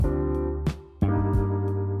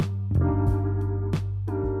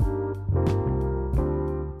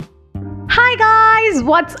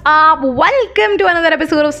what's up? Welcome to another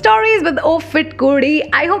episode of Stories with O Fit Kudi.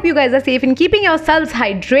 I hope you guys are safe and keeping yourselves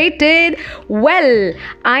hydrated. Well,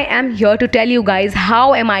 I am here to tell you guys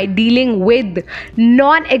how am I dealing with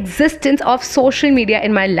non-existence of social media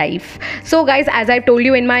in my life. So guys, as I told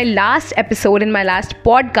you in my last episode, in my last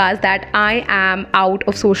podcast, that I am out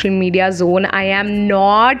of social media zone. I am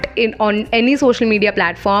not on any social media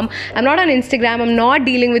platform. I'm not on Instagram. I'm not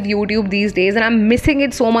dealing with YouTube these days, and I'm missing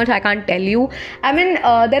it so much I can't tell you. I mean,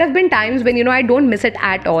 there have been times when I don't miss it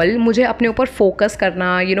at all. मुझे अपने ऊपर focus करना,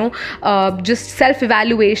 just self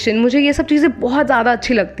evaluation, मुझे ये सब चीज़ें बहुत ज़्यादा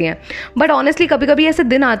अच्छी लगती हैं. बट ऑनेस्टली कभी कभी ऐसे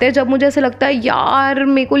दिन आते हैं जब मुझे ऐसे लगता है यार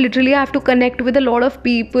मेरे को literally have to connect with a lot of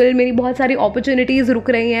people, मेरी बहुत सारी अपॉर्चुनिटीज़ रुक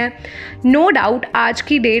रही हैं. नो डाउट आज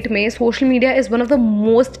की डेट में social media is one of the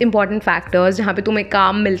most important factors, जहाँ पे तुम्हें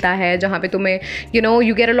काम मिलता है, जहाँ पे तुम्हें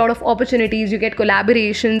you get a lot of opportunities, you get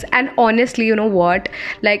collaborations. And honestly, you know what,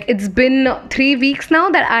 like it's been 3 weeks now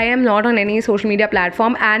that I am not on any social media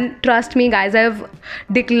platform, and trust me guys, I've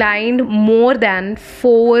declined more than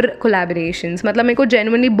 4 collaborations. मतलब मेरे को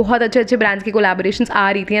genuinely बहुत अच्छे brands की collaborations आ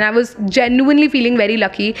रही थी, and I was genuinely feeling very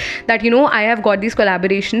lucky that I have got these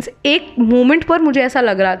collaborations. एक moment पर मुझे ऐसा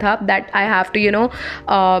लग रहा था that I have to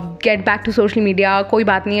get back to social media. कोई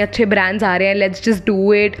बात नहीं, अच्छे brands आ रहे हैं, let's just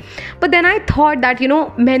do it. But then I thought that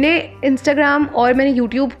मैंने Instagram और मैंने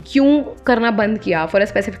YouTube क्यों करना बंद किया for a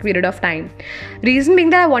specific period of time. Reason being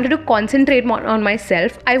that I wanted to concentrate more on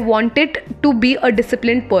myself. I wanted to be a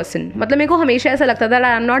disciplined person. मतलब मेरे को हमेशा ऐसा लगता था that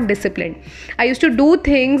I am not disciplined. I used to do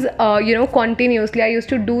things continuously. I used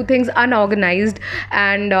to do things unorganized,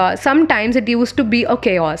 and sometimes it used to be a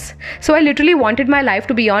chaos. So I literally wanted my life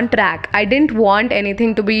to be on track. I didn't want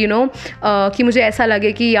anything to be कि मुझे ऐसा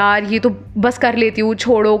लगे कि यार ये तो बस कर लेती हूँ,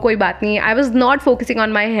 छोड़ो कोई बात नहीं. I was not focusing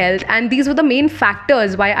on my health, and these were the main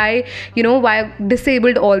factors why I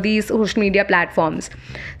disabled all these social media platforms.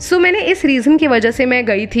 So मैंने इस reason की वजह से मैं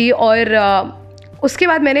गई थी, और उसके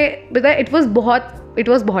बाद मैंने बताया it was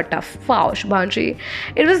बहुत tough. Wow, Shubhanshi.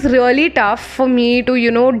 It was really tough for me to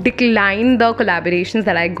decline the collaborations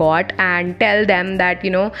that I got and tell them that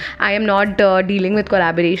I am not dealing with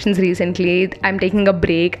collaborations recently. I'm taking a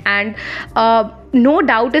break, and no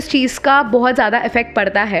doubt इस चीज़ का बहुत ज़्यादा effect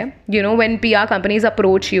पड़ता है. When PR companies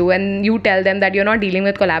approach you and you tell them that you're not dealing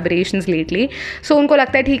with collaborations lately, so उनको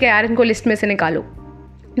लगता है ठीक है यार, इनको लिस्ट में से निकालो.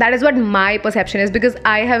 That is what my perception is, because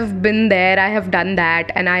I have been there, I have done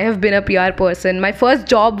that, and I have been a PR person. My first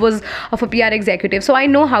job was of a PR executive, so I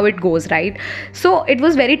know how it goes, right? So it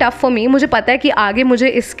was very tough for me. मुझे पता है कि आगे मुझे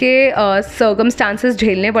इसके circumstances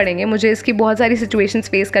झेलने पड़ेंगे, मुझे इसकी बहुत सारी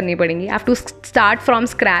situations face करनी पड़ेंगी. I have to start from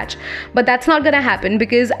scratch, but that's not gonna happen,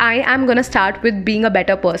 because I am gonna start with being a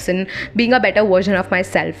better person, being a better version of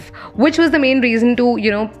myself, which was the main reason to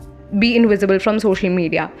be invisible from social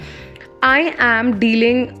media. I am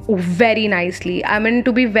dealing very nicely. I mean,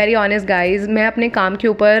 to be very honest guys, मैं अपने काम के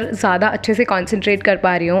ऊपर ज़्यादा अच्छे से concentrate कर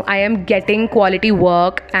पा रही हूँ. I am getting quality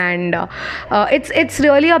work, and it's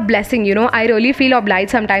really a blessing. I really feel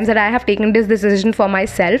obliged sometimes that I have taken this decision for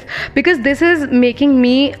myself, because this is making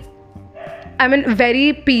me, I mean, very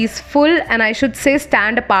peaceful, and I should say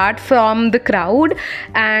stand apart from the crowd.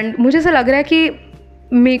 And मुझे ऐसा लग रहा है कि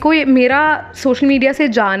मेरा social media से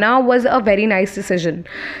जाना was a very nice decision.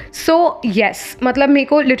 So yes, मतलब मेरे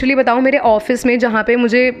को लिटरली बताऊँ, मेरे ऑफिस में जहाँ पे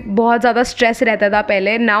मुझे बहुत ज़्यादा स्ट्रेस रहता था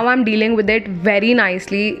पहले, now I am dealing with it very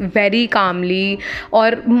nicely, very calmly,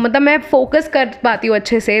 और मतलब मैं फोकस कर पाती हूँ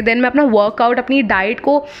अच्छे से. देन मैं अपना वर्कआउट, अपनी डाइट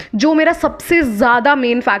को, जो मेरा सबसे ज़्यादा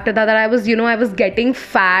मेन फैक्टर था, I was getting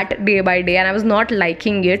fat day by day, and I was not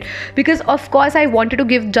liking it, because of course I wanted to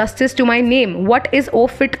give justice to my name. What is oh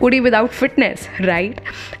fit कुडी without fitness, right?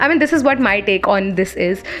 I mean, this is what my take on this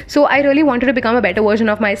is. So I really wanted to become a better version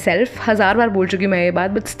of myself. 1000 बार बोल चुकी मैं ये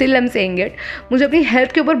बात, but still I'm saying it. मुझे अपनी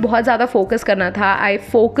health के ऊपर बहुत ज़्यादा फोकस करना था. I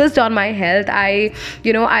focused on my health.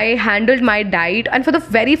 I handled my diet, and for the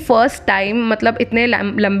very first time, मतलब इतने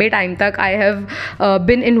लंबे टाइम तक I have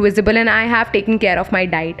been invisible, and I have taken care of my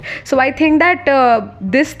diet. So I think that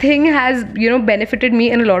this thing has benefited me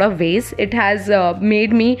in a lot of ways. It has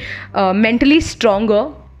made me mentally stronger.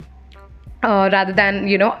 Rather than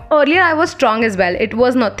earlier I was strong as well. It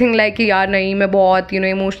was nothing like कि यार नहीं मैं बहुत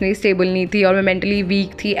emotionally stable नहीं थी और मैं mentally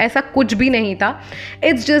weak थी, ऐसा कुछ भी नहीं था.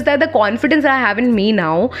 It's just that the confidence that I have in me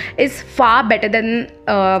now is far better than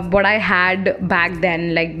what I had back then,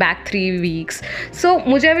 like back 3 weeks. So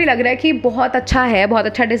मुझे अभी लग रहा है कि बहुत अच्छा है, बहुत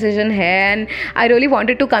अच्छा decision है, and I really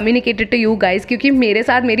wanted to communicate it to you guys, क्योंकि मेरे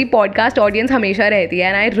साथ मेरी podcast audience हमेशा रहती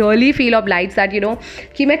है, and I really feel obliged that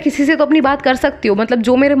कि मैं किसी से तो अपनी बात कर सकती हूँ. मतलब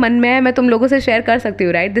जो मेरे मन में है मैं तुम लोगों से शेयर कर सकती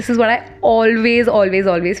हूँ, right? This is what I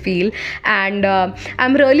always feel. And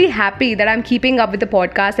I'm really happy that I'm keeping up with the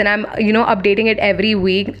podcast, and I'm updating it every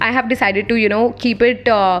week. I have decided to keep it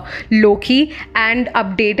low key and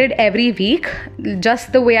update it every week,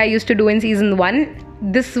 just the way I used to do in season 1.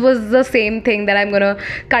 This was the same thing that I'm gonna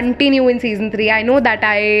continue in season 3. I know that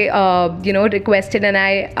I requested and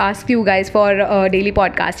I asked you guys for daily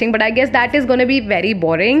podcasting, but I guess that is gonna be very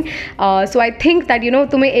boring. So I think that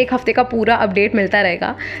तुम्हें एक हफ्ते का पूरा update मिलता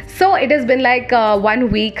रहेगा. So it has been like 1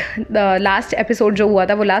 week. The last episode जो हुआ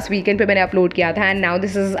था वो last weekend पे मैंने upload किया था, and now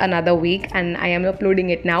this is another week and I am uploading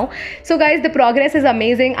it now. So guys, the progress is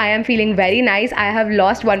amazing. I am feeling very nice. I have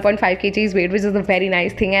lost 1.5 kgs weight, which is a very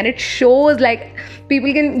nice thing, and it shows like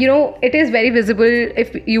people can, it is very visible.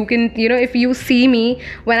 If you can, if you see me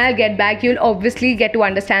when I'll get back, you'll obviously get to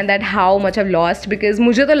understand that how much I've lost, because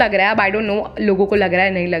मुझे तो लग रहा है, but I don't know लोगों को लग रहा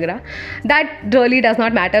है नहीं लग रहा. That really does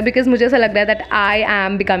not matter, because मुझे ऐसा लग रहा है that I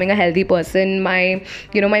am becoming a healthy person.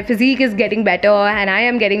 My physique is getting better and I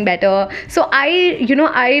am getting better. So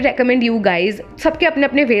I recommend you guys, सबके अपने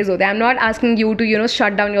अपने ways होते हैं. I'm not asking you to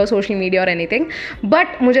shut down your social media or anything,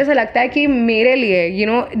 but मुझे ऐसा लगता है कि मेरे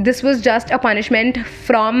लिए this was just a punishment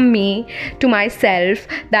from me to myself,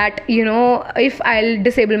 that if I'll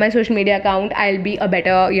disable my social media account, I'll be a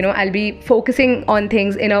better, I'll be focusing on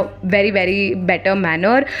things in a very, very better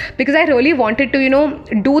manner, because I really wanted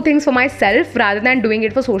to do things for myself rather than doing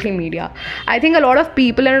it for social media. I think a lot of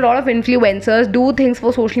people and a lot of influencers do things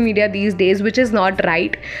for social media these days, which is not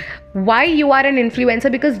right. Why you are an influencer?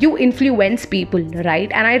 Because you influence people, right?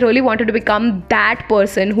 And I really wanted to become that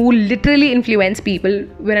person who literally influence people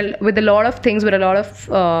with a lot of things, with a lot of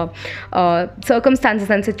circumstances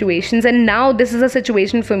and situations. And now this is a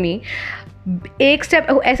situation for me. एक step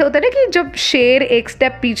ऐसा होता है ना कि जब शेर एक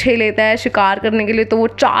step पीछे लेता है शिकार करने के लिए, तो वो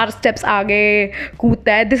 4 स्टेप्स आगे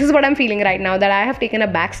कूदता है. This is what I am feeling right now, that I have taken a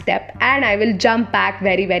back step and I will jump back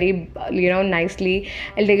very very nicely.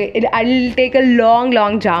 I'll take a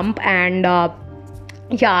long jump, and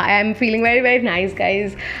yeah, I am feeling very, very nice,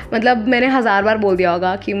 guys. मतलब मैंने 1000 बार बोल दिया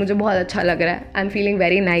होगा कि मुझे बहुत अच्छा लग रहा है. I'm feeling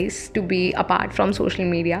very nice to be apart from social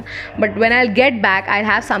media. But when I'll get back, I'll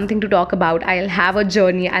have something to talk about. I'll have a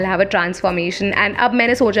journey. I'll have a transformation. And अब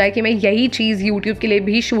मैंने सोचा है कि मैं यही चीज़ YouTube के लिए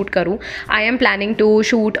भी shoot करूँ. I am planning to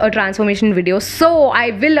shoot a transformation video. So I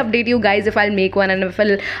will update you guys if I'll make one, and if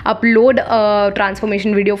I'll upload a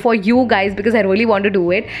transformation video for you guys, because I really want to do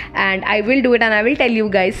it. And I will do it, and I will tell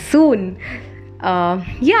you guys soon.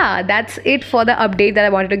 Yeah, that's it for the update that I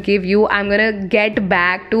wanted to give you. I'm gonna get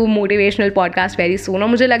back to motivational podcast very soon. और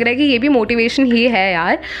मुझे लग रहा है कि ये भी motivation ही है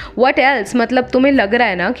यार. What else? मतलब तुम्हें लग रहा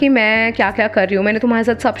है ना कि मैं क्या क्या कर रही हूँ, मैंने तुम्हारे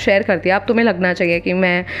साथ सब शेयर कर दिया. अब तुम्हें लगना चाहिए कि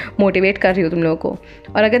मैं मोटिवेट कर रही हूँ तुम लोगों को.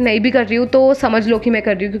 और अगर नहीं भी कर रही हूँ तो समझ लो कि मैं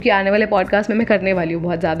कर रही हूँ, क्योंकि आने वाले पॉडकास्ट में मैं करने वाली हूँ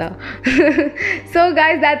बहुत ज़्यादा. So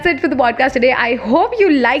guys, that's it for the podcast today. I hope you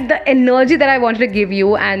like the energy that I wanted to give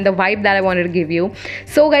you and the vibe that I wanted to give you.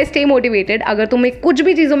 So guys, stay motivated. अगर तुम्हें कुछ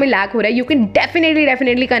भी चीज़ों में lack हो रहा है, you can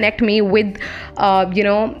definitely connect me with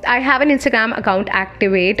I have an Instagram account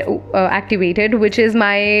activated, which is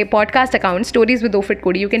my podcast account, Stories with Ofit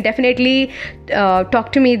Kodi. You can definitely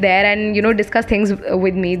talk to me there and discuss things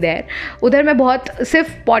with me there. उधर मैं बहुत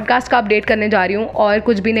सिर्फ podcast का update करने जा रही हूँ और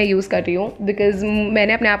कुछ भी नहीं यूज़ कर रही हूँ, बिकॉज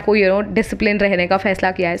मैंने अपने आप को डिसिप्लिन रहने का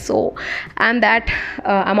फैसला किया है. So I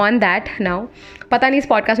am on that now. पता नहीं इस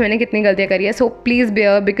पॉडकास्ट में मैंने कितनी गलतियाँ करी है, सो प्लीज़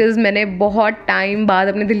बेयर, बिकॉज मैंने बहुत टाइम बाद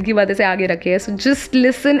अपने दिल की बातें से आगे रखी है. So just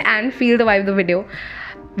listen and feel the vibe the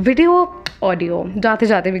video audio. जाते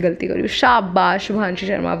जाते भी गलती करी. शाबाश Shubhanshi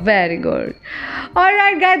Sharma, very good.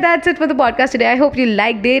 Alright guys, that's it for the podcast today. I hope you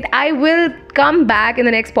liked it. I will come back in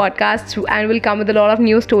the next podcast and will come with a lot of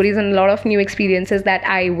new stories and a lot of new experiences that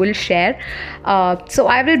I will share. So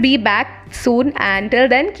I will be back soon, and till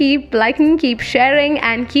then keep liking, keep sharing,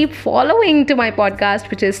 and keep following to my podcast,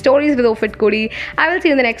 which is Stories with Ofit Kodi. I will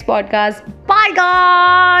see you in the next podcast. Bye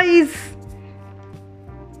guys.